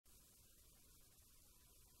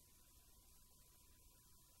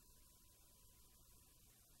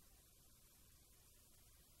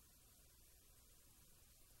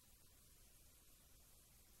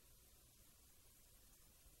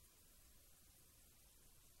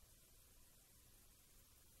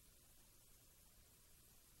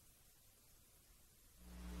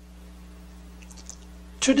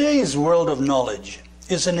Today's world of knowledge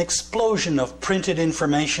is an explosion of printed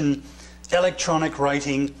information, electronic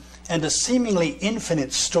writing, and a seemingly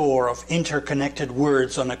infinite store of interconnected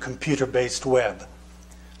words on a computer-based web.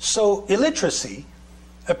 So illiteracy,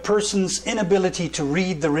 a person's inability to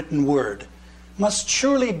read the written word, must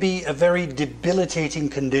surely be a very debilitating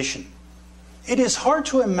condition. It is hard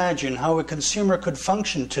to imagine how a consumer could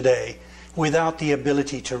function today without the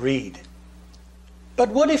ability to read. But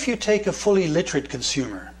what if you take a fully literate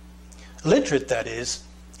consumer, literate that is,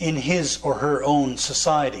 in his or her own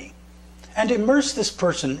society, and immerse this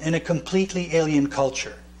person in a completely alien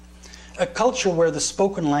culture, a culture where the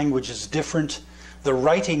spoken language is different, the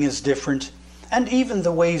writing is different, and even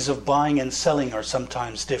the ways of buying and selling are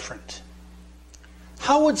sometimes different.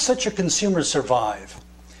 How would such a consumer survive?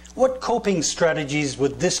 What coping strategies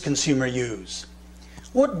would this consumer use?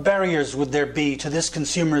 What barriers would there be to this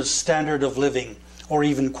consumer's standard of living or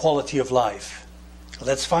even quality of life?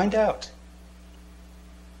 Let's find out.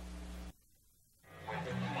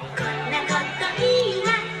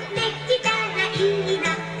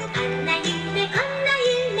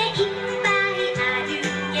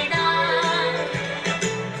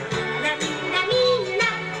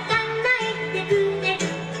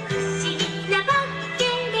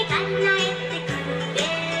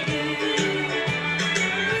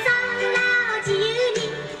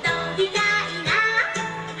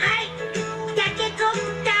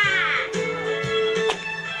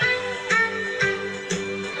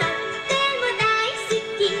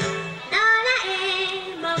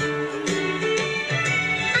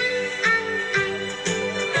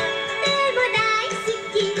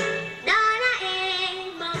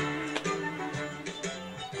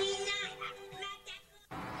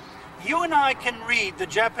 You and I can read the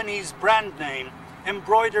Japanese brand name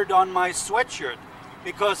embroidered on my sweatshirt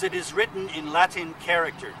because it is written in Latin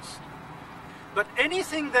characters. But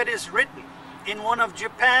anything that is written in one of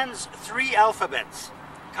Japan's 3 alphabets,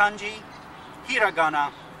 kanji,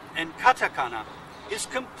 hiragana, and katakana, is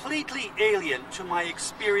completely alien to my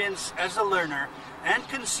experience as a learner and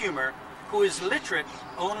consumer who is literate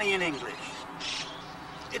only in English.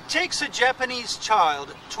 It takes a Japanese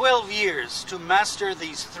child 12 years to master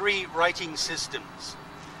these 3 writing systems: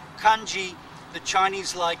 kanji, the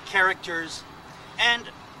Chinese-like characters, and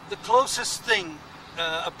the closest thing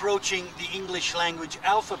approaching the English language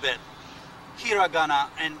alphabet, hiragana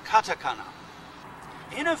and katakana.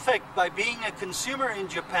 In effect, by being a consumer in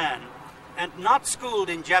Japan and not schooled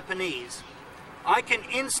in Japanese, I can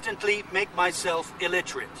instantly make myself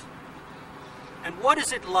illiterate. And what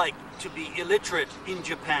is it like to be illiterate in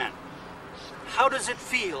Japan? How does it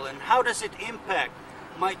feel and how does it impact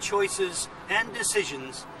my choices and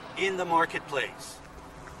decisions in the marketplace?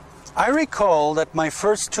 I recall that my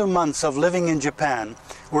first 2 months of living in Japan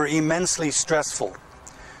were immensely stressful.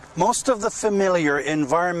 Most of the familiar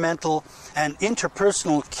environmental and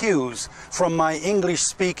interpersonal cues from my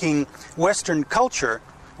English-speaking Western culture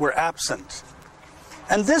were absent.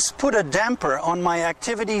 And this put a damper on my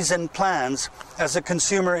activities and plans as a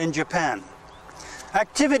consumer in Japan.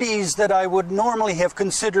 Activities that I would normally have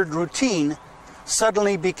considered routine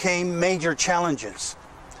suddenly became major challenges,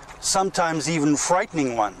 sometimes even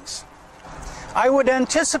frightening ones. I would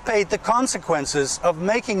anticipate the consequences of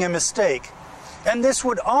making a mistake, and this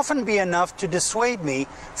would often be enough to dissuade me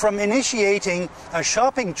from initiating a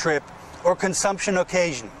shopping trip or consumption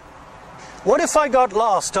occasion. What if I got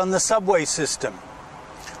lost on the subway system?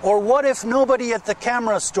 Or what if nobody at the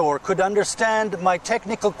camera store could understand my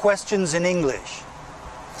technical questions in English?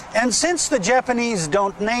 And since the Japanese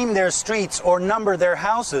don't name their streets or number their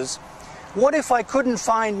houses, what if I couldn't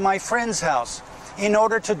find my friend's house in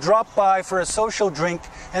order to drop by for a social drink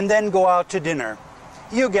and then go out to dinner?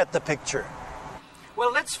 You get the picture.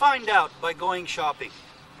 Well, let's find out by going shopping.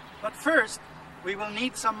 But first, we will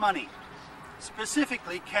need some money,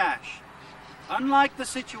 specifically cash. Unlike the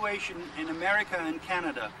situation in America and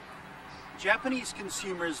Canada, Japanese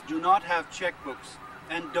consumers do not have checkbooks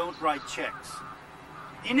and don't write checks.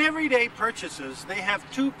 In everyday purchases, they have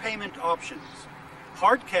 2 payment options: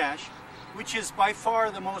 hard cash, which is by far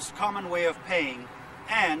the most common way of paying,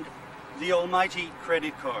 and the almighty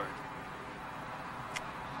credit card.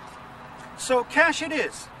 So cash it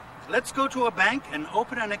is. Let's go to a bank and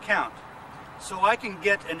open an account so I can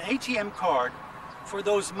get an ATM card for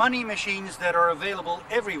those money machines that are available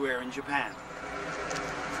everywhere in Japan.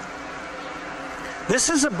 This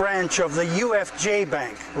is a branch of the UFJ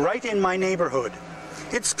Bank right in my neighborhood.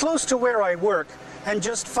 It's close to where I work and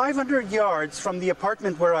just 500 yards from the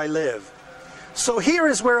apartment where I live. So here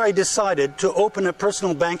is where I decided to open a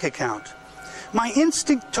personal bank account. My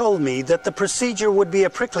instinct told me that the procedure would be a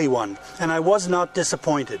prickly one, and I was not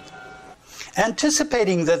disappointed.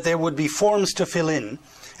 Anticipating that there would be forms to fill in,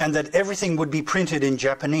 and that everything would be printed in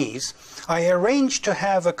Japanese, I arranged to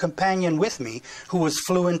have a companion with me who was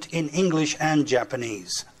fluent in English and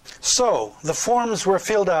Japanese. So, the forms were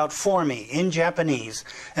filled out for me in Japanese,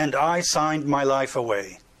 and I signed my life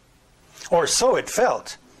away. Or so it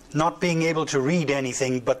felt, not being able to read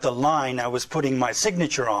anything but the line I was putting my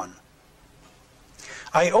signature on.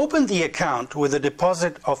 I opened the account with a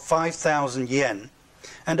deposit of 5,000 yen,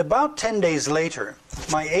 and about 10 days later,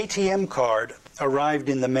 my ATM card arrived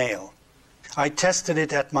in the mail. I tested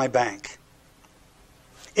it at my bank.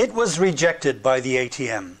 It was rejected by the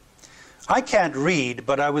ATM. I can't read,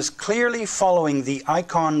 but I was clearly following the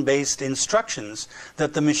icon-based instructions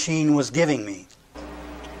that the machine was giving me.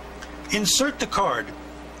 Insert the card,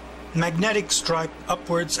 magnetic stripe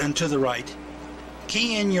upwards and to the right,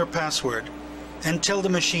 key in your password, and tell the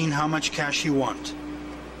machine how much cash you want.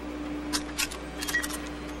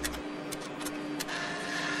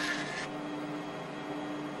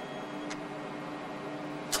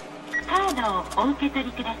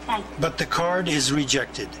 But the card is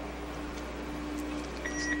rejected.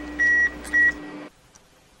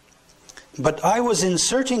 But I was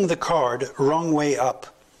inserting the card wrong way up.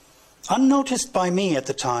 Unnoticed by me at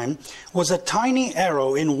the time was a tiny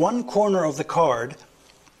arrow in one corner of the card,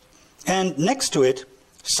 and next to it,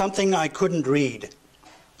 something I couldn't read.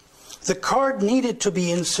 The card needed to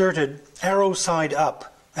be inserted arrow side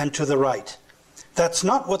up and to the right. That's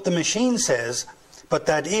not what the machine says, but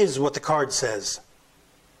that is what the card says.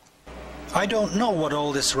 I don't know what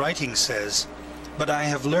all this writing says, but I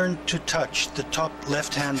have learned to touch the top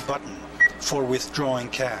left-hand button for withdrawing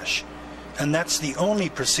cash, and that's the only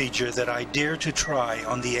procedure that I dare to try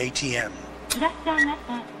on the ATM.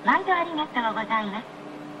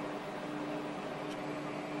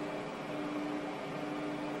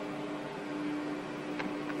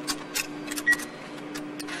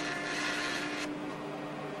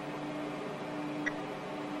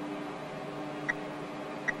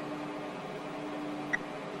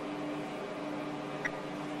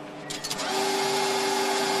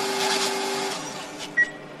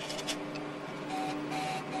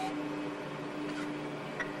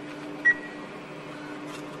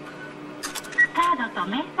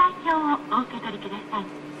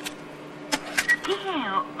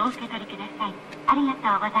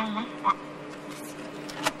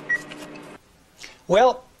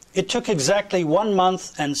 Well, it took exactly 1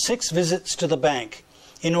 month and 6 visits to the bank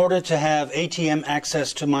in order to have ATM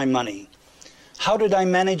access to my money. How did I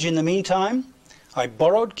manage in the meantime? I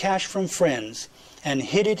borrowed cash from friends and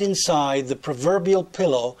hid it inside the proverbial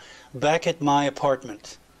pillow back at my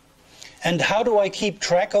apartment. And how do I keep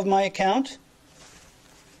track of my account?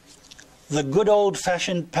 The good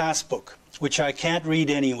old-fashioned passbook, which I can't read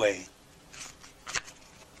anyway.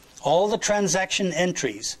 All the transaction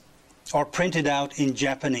entries are printed out in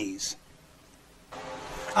Japanese.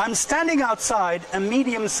 I'm standing outside a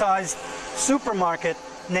medium-sized supermarket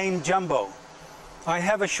named Jumbo. I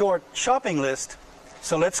have a short shopping list,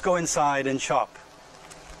 so let's go inside and shop.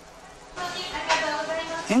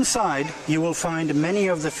 Inside, you will find many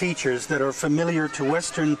of the features that are familiar to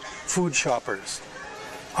Western food shoppers.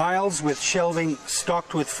 Aisles with shelving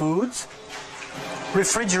stocked with foods,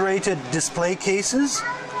 refrigerated display cases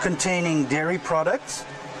containing dairy products,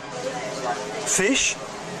 fish,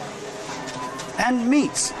 and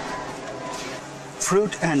meats,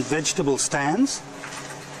 fruit and vegetable stands,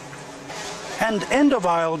 and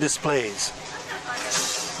end-of-aisle displays.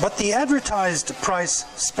 But the advertised price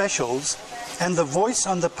specials and the voice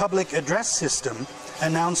on the public address system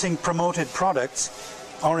announcing promoted products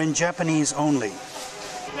are in Japanese only.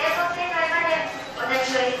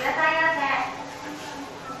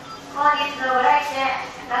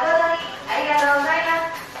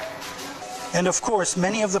 And of course,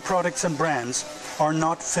 many of the products and brands are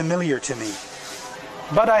not familiar to me.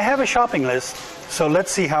 But I have a shopping list, so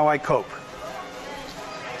let's see how I cope.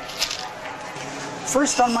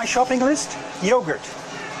 First on my shopping list, yogurt.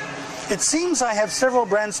 It seems I have several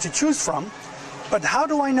brands to choose from, but how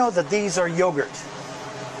do I know that these are yogurt?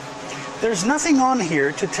 There's nothing on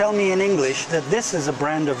here to tell me in English that this is a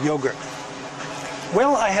brand of yogurt.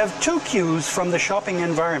 Well, I have 2 cues from the shopping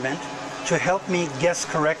environment to help me guess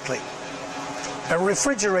correctly. A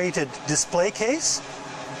refrigerated display case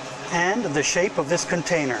and the shape of this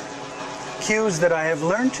container. Cues that I have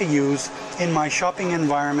learned to use in my shopping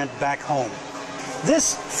environment back home.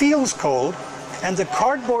 This feels cold, and the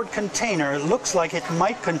cardboard container looks like it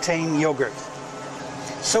might contain yogurt.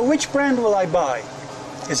 So which brand will I buy?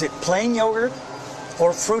 Is it plain yogurt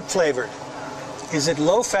or fruit flavored? Is it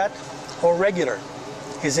low-fat or regular?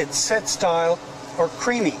 Is it set style or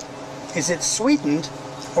creamy? Is it sweetened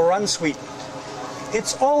or unsweetened?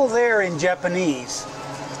 It's all there in Japanese.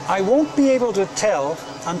 I won't be able to tell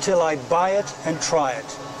until I buy it and try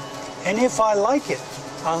it. And if I like it,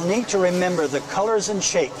 I'll need to remember the colors and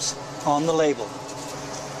shapes on the label.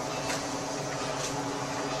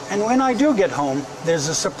 And when I do get home, there's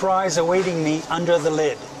a surprise awaiting me under the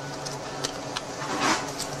lid.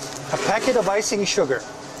 A packet of icing sugar,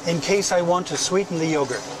 in case I want to sweeten the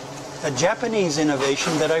yogurt. A Japanese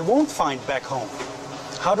innovation that I won't find back home.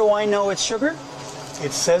 How do I know it's sugar?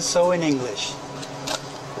 It says so in English.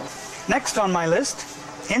 Next on my list,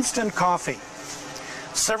 instant coffee.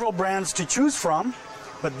 Several brands to choose from,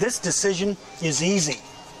 but this decision is easy.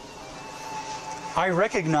 I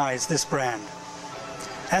recognize this brand.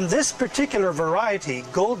 And this particular variety,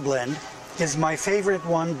 Gold Blend, is my favorite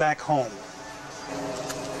one back home.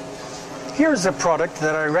 Here's a product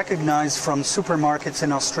that I recognize from supermarkets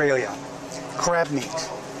in Australia. Crab meat.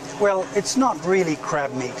 Well, it's not really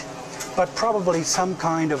crab meat, but probably some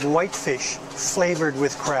kind of white fish flavored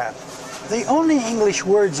with crab. The only English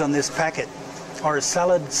words on this packet are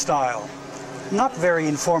salad style. Not very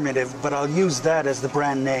informative, but I'll use that as the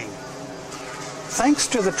brand name. Thanks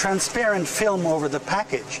to the transparent film over the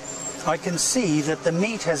package, I can see that the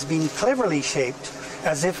meat has been cleverly shaped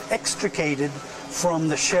as if extricated from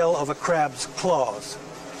the shell of a crab's claws.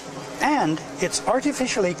 And it's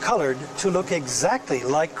artificially colored to look exactly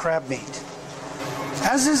like crab meat.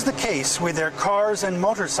 As is the case with their cars and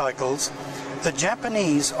motorcycles, the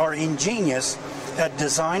Japanese are ingenious at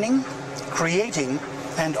designing, creating,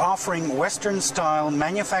 and offering Western-style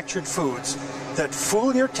manufactured foods that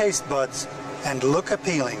fool your taste buds and look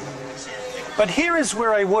appealing. But here is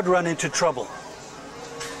where I would run into trouble.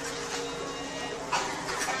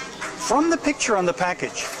 From the picture on the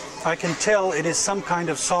package, I can tell it is some kind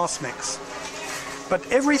of sauce mix. But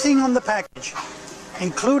everything on the package,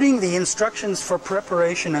 including the instructions for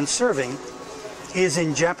preparation and serving, is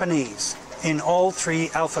in Japanese, in all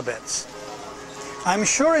 3 alphabets. I'm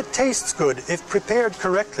sure it tastes good if prepared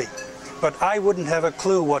correctly, but I wouldn't have a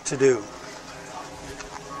clue what to do.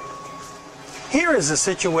 Here is a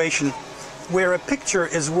situation where a picture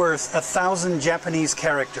is worth 1,000 Japanese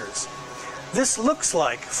characters. This looks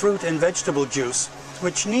like fruit and vegetable juice,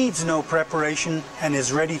 which needs no preparation and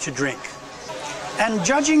is ready to drink. And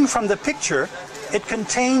judging from the picture, it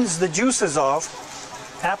contains the juices of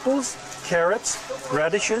apples, carrots,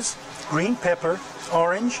 radishes, green pepper,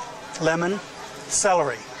 orange, lemon,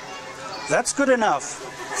 celery. That's good enough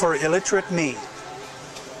for illiterate me.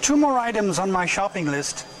 2 more items on my shopping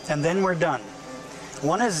list and then we're done.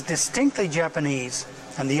 One is distinctly Japanese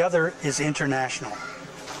and the other is international.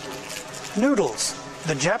 Noodles,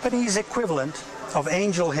 the Japanese equivalent of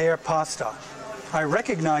angel hair pasta. I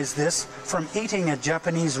recognize this from eating at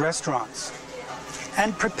Japanese restaurants.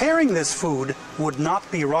 And preparing this food would not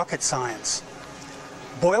be rocket science.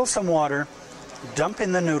 Boil some water, dump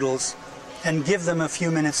in the noodles, and give them a few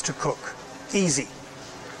minutes to cook. Easy.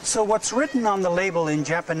 So what's written on the label in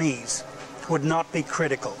Japanese would not be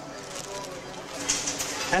critical.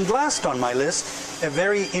 And last on my list, a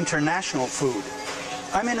very international food.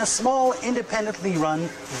 I'm in a small, independently run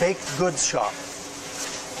baked goods shop.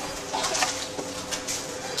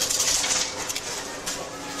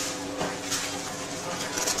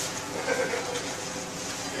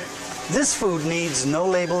 This food needs no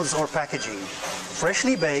labels or packaging.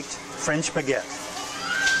 Freshly baked French baguette.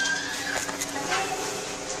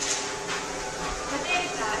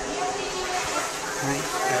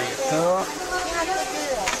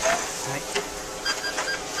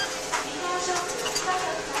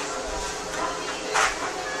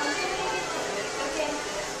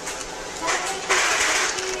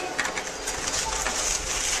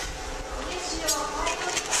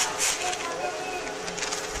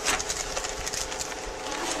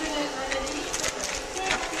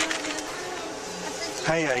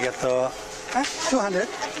 Hi, arigato. 200?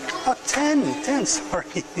 Oh, 10,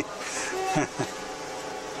 sorry.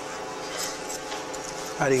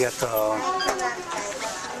 Arigato.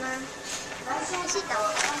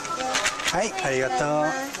 Hi,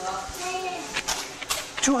 arigato.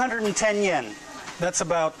 210 yen. That's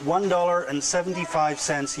about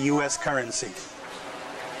 $1.75 US currency.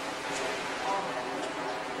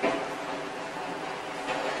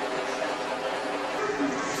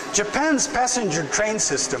 Japan's passenger train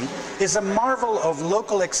system is a marvel of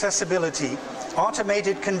local accessibility,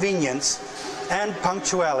 automated convenience, and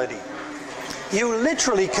punctuality. You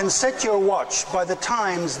literally can set your watch by the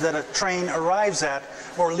times that a train arrives at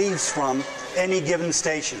or leaves from any given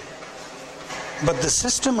station. But the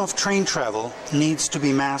system of train travel needs to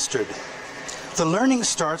be mastered. The learning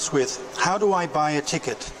starts with, how do I buy a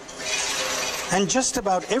ticket? And just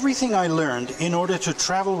about everything I learned in order to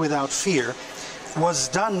travel without fear was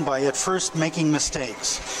done by at first making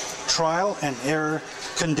mistakes. Trial and error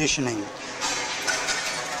conditioning.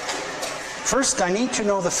 First, I need to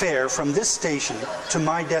know the fare from this station to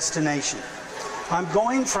my destination. I'm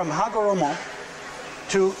going from Hagoromo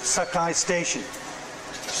to Sakai Station.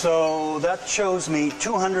 So that shows me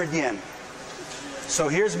 200 yen. So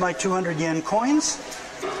here's my 200 yen coins.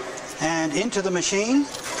 And into the machine.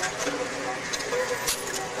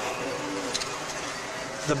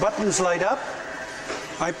 The buttons light up.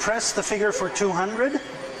 I press the figure for 200.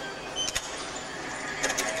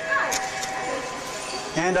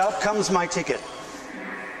 And out comes my ticket.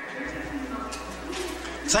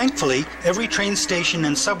 Thankfully, every train station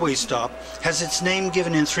and subway stop has its name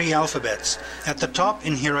given in 3 alphabets. At the top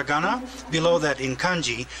in hiragana, below that in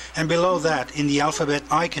kanji, and below that in the alphabet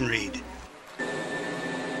I can read.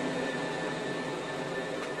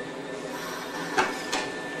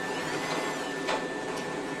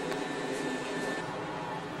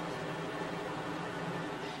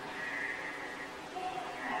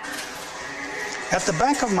 At the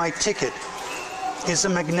back of my ticket is a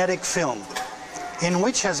magnetic film, in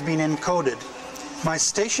which has been encoded my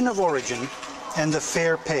station of origin and the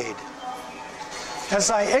fare paid.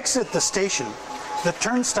 As I exit the station, the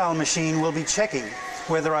turnstile machine will be checking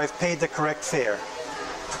whether I've paid the correct fare.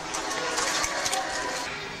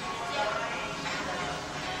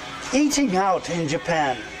 Eating out in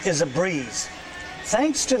Japan is a breeze,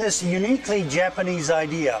 thanks to this uniquely Japanese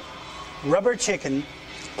idea: rubber chicken,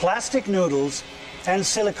 plastic noodles, and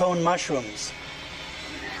silicone mushrooms.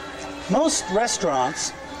 Most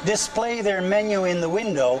restaurants display their menu in the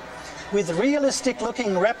window with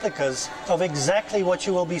realistic-looking replicas of exactly what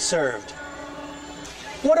you will be served.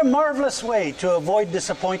 What a marvelous way to avoid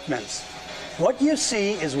disappointments. What you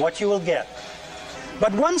see is what you will get.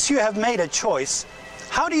 But once you have made a choice,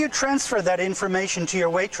 how do you transfer that information to your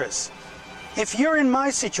waitress? If you're in my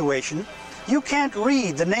situation, you can't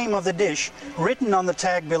read the name of the dish written on the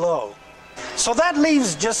tag below. So that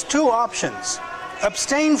leaves just 2 options: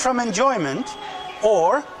 abstain from enjoyment,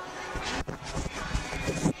 or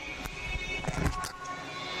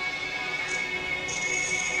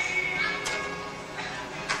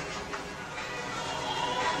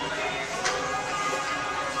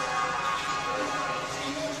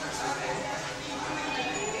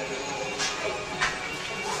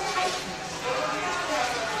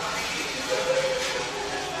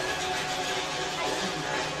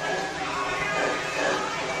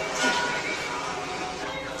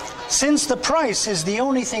since the price is the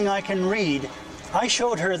only thing I can read, I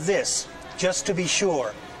showed her this, just to be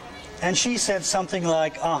sure. And she said something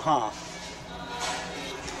like, "Uh-huh."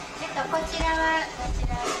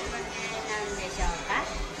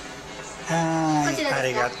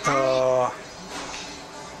 Arigato.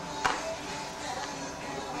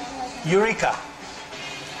 Eureka!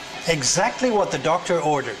 Exactly what the doctor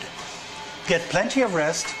ordered. Get plenty of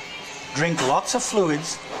rest, drink lots of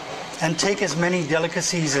fluids, and take as many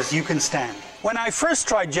delicacies as you can stand. When I first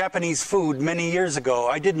tried Japanese food many years ago,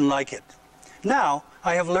 I didn't like it. Now,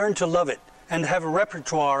 I have learned to love it and have a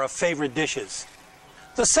repertoire of favorite dishes.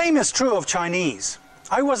 The same is true of Chinese.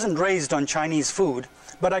 I wasn't raised on Chinese food,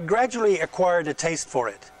 but I gradually acquired a taste for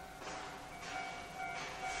it.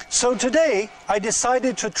 So today, I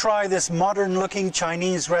decided to try this modern-looking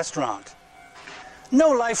Chinese restaurant. No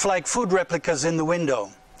lifelike food replicas in the window.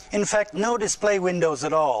 In fact, no display windows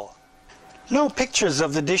at all. No pictures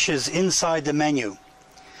of the dishes inside the menu.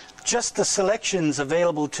 Just the selections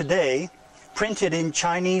available today, printed in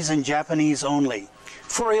Chinese and Japanese only.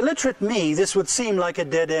 For illiterate me, this would seem like a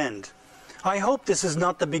dead end. I hope this is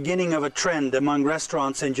not the beginning of a trend among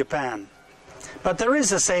restaurants in Japan. But there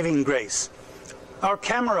is a saving grace. Our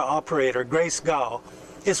camera operator, Grace Gao,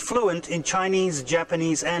 is fluent in Chinese,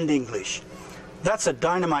 Japanese, and English. That's a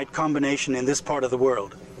dynamite combination in this part of the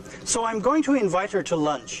world. So I'm going to invite her to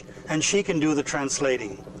lunch, and she can do the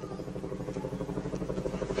translating.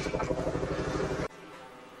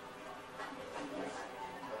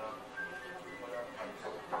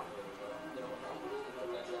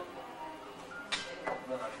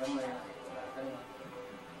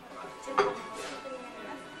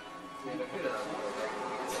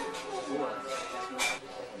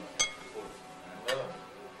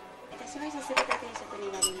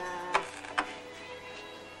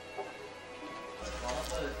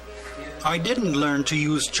 I didn't learn to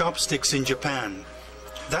use chopsticks in Japan.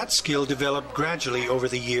 That skill developed gradually over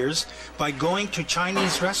the years by going to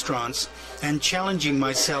Chinese restaurants and challenging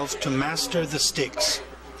myself to master the sticks.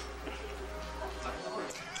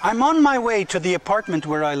 I'm on my way to the apartment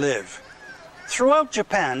where I live. Throughout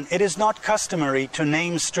Japan, it is not customary to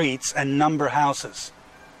name streets and number houses.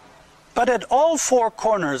 But at all four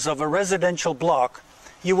corners of a residential block,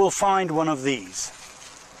 you will find one of these.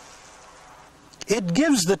 It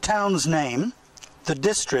gives the town's name, the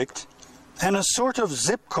district, and a sort of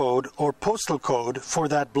zip code or postal code for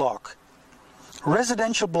that block.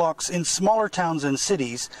 Residential blocks in smaller towns and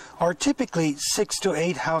cities are typically 6 to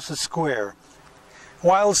 8 houses square,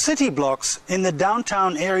 while city blocks in the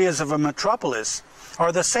downtown areas of a metropolis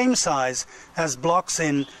are the same size as blocks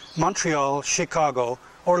in Montreal, Chicago,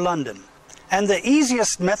 or London. And the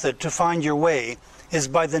easiest method to find your way is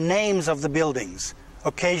by the names of the buildings,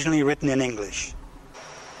 occasionally written in English.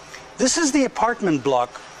 This is the apartment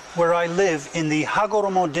block where I live in the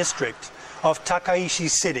Hagoromo district of Takaishi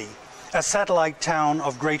City, a satellite town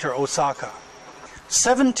of Greater Osaka.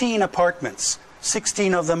 17 apartments,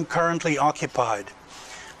 16 of them currently occupied,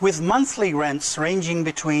 with monthly rents ranging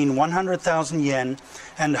between 100,000 yen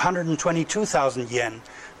and 122,000 yen,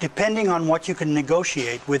 depending on what you can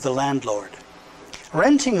negotiate with the landlord.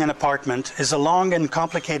 Renting an apartment is a long and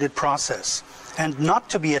complicated process, and not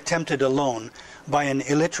to be attempted alone by an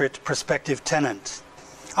illiterate prospective tenant.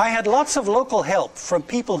 I had lots of local help from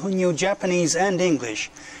people who knew Japanese and English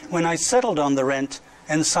when I settled on the rent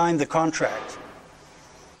and signed the contract.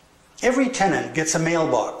 Every tenant gets a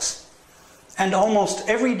mailbox, and almost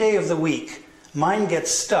every day of the week, mine gets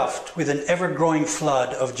stuffed with an ever-growing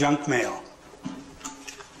flood of junk mail.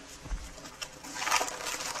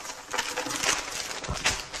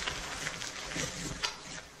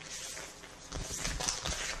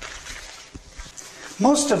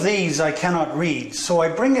 Most of these I cannot read, so I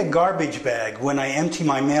bring a garbage bag when I empty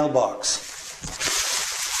my mailbox.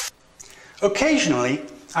 Occasionally,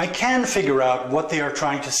 I can figure out what they are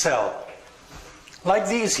trying to sell. Like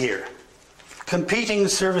these here, competing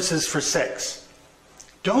services for sex.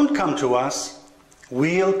 Don't come to us,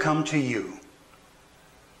 we'll come to you.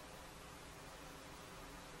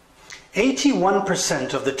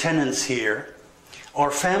 81% of the tenants here are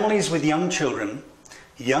families with young children,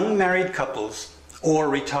 young married couples, or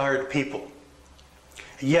retired people.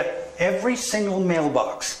 Yet every single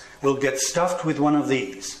mailbox will get stuffed with one of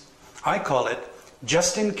these. I call it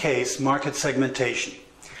just-in-case market segmentation.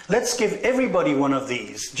 Let's give everybody one of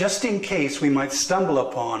these, just in case we might stumble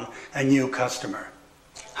upon a new customer.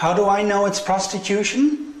 How do I know it's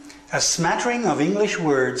prostitution? A smattering of English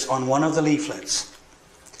words on one of the leaflets.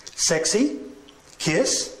 Sexy,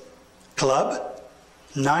 kiss, club,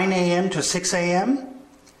 9 a.m. to 6 a.m.,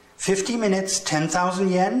 50 minutes,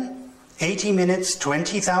 10,000 yen, 80 minutes,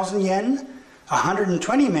 20,000 yen,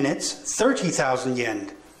 120 minutes, 30,000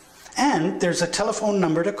 yen. And there's a telephone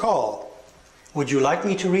number to call. Would you like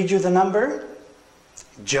me to read you the number?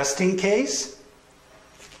 Just in case?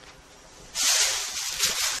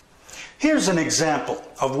 Here's an example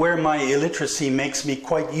of where my illiteracy makes me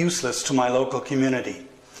quite useless to my local community.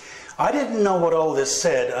 I didn't know what all this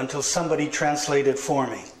said until somebody translated for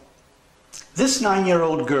me. This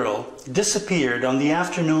 9-year-old girl disappeared on the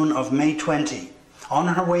afternoon of May 20, on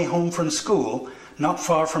her way home from school, not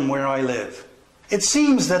far from where I live. It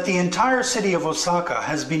seems that the entire city of Osaka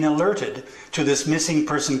has been alerted to this missing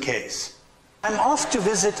person case. I'm off to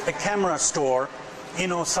visit a camera store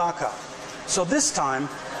in Osaka, so this time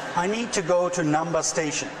I need to go to Namba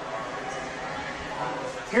Station.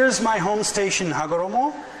 Here's my home station,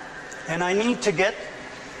 Hagoromo, and I need to get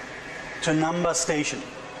to Namba Station.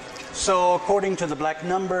 So according to the black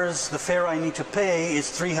numbers, the fare I need to pay is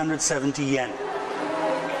 370 yen.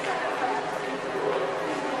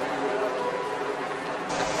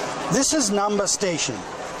 This is Namba Station,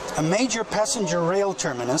 a major passenger rail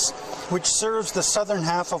terminus which serves the southern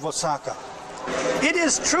half of Osaka. It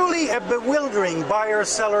is truly a bewildering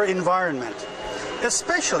buyer-seller environment,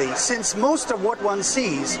 especially since most of what one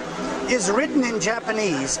sees is written in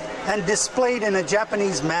Japanese and displayed in a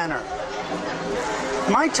Japanese manner.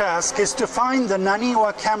 My task is to find the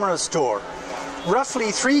Naniwa camera store,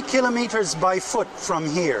 roughly 3 kilometers by foot from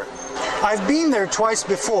here. I've been there twice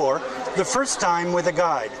before, the first time with a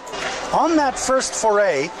guide. On that first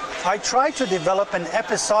foray, I tried to develop an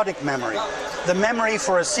episodic memory, the memory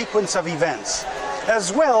for a sequence of events,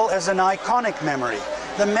 as well as an iconic memory,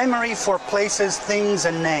 the memory for places, things,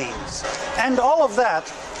 and names. And all of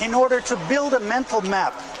that in order to build a mental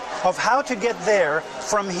map of how to get there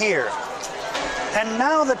from here. And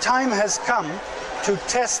now the time has come to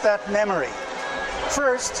test that memory.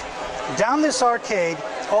 First, down this arcade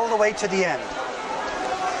all the way to the end.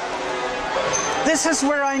 This is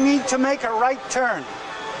where I need to make a right turn,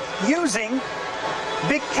 using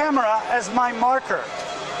big camera as my marker.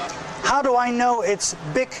 How do I know it's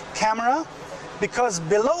big camera? Because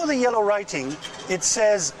below the yellow writing, it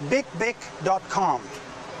says bigbic.com.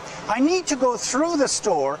 I need to go through the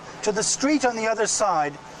store to the street on the other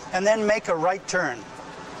side and then make a right turn.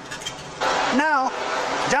 Now,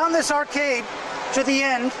 down this arcade to the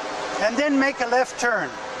end and then make a left turn.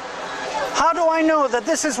 How do I know that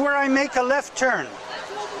this is where I make a left turn?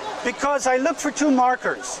 Because I look for two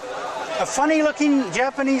markers. A funny-looking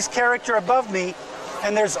Japanese character above me,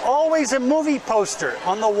 and there's always a movie poster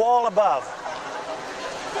on the wall above.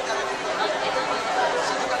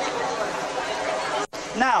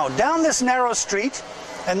 Now, down this narrow street,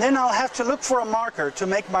 and then I'll have to look for a marker to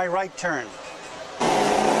make my right turn.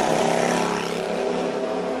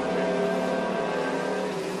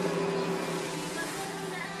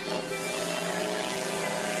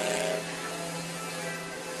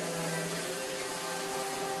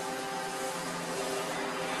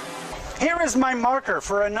 Here is my marker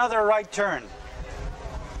for another right turn.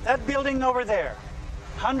 That building over there,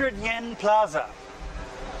 100 Yen Plaza.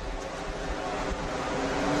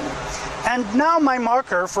 And now my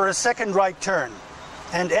marker for a second right turn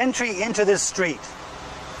and entry into this street.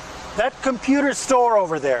 That computer store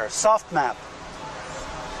over there, SoftMap.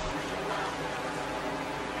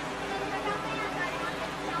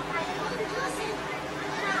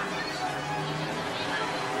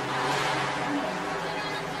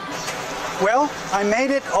 Well, I made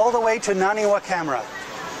it all the way to Naniwa Camera,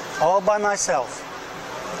 all by myself,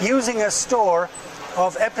 using a store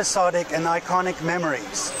of episodic and iconic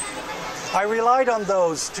memories. I relied on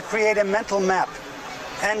those to create a mental map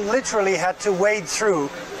and literally had to wade through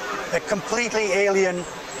a completely alien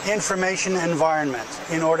information environment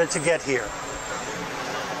in order to get here.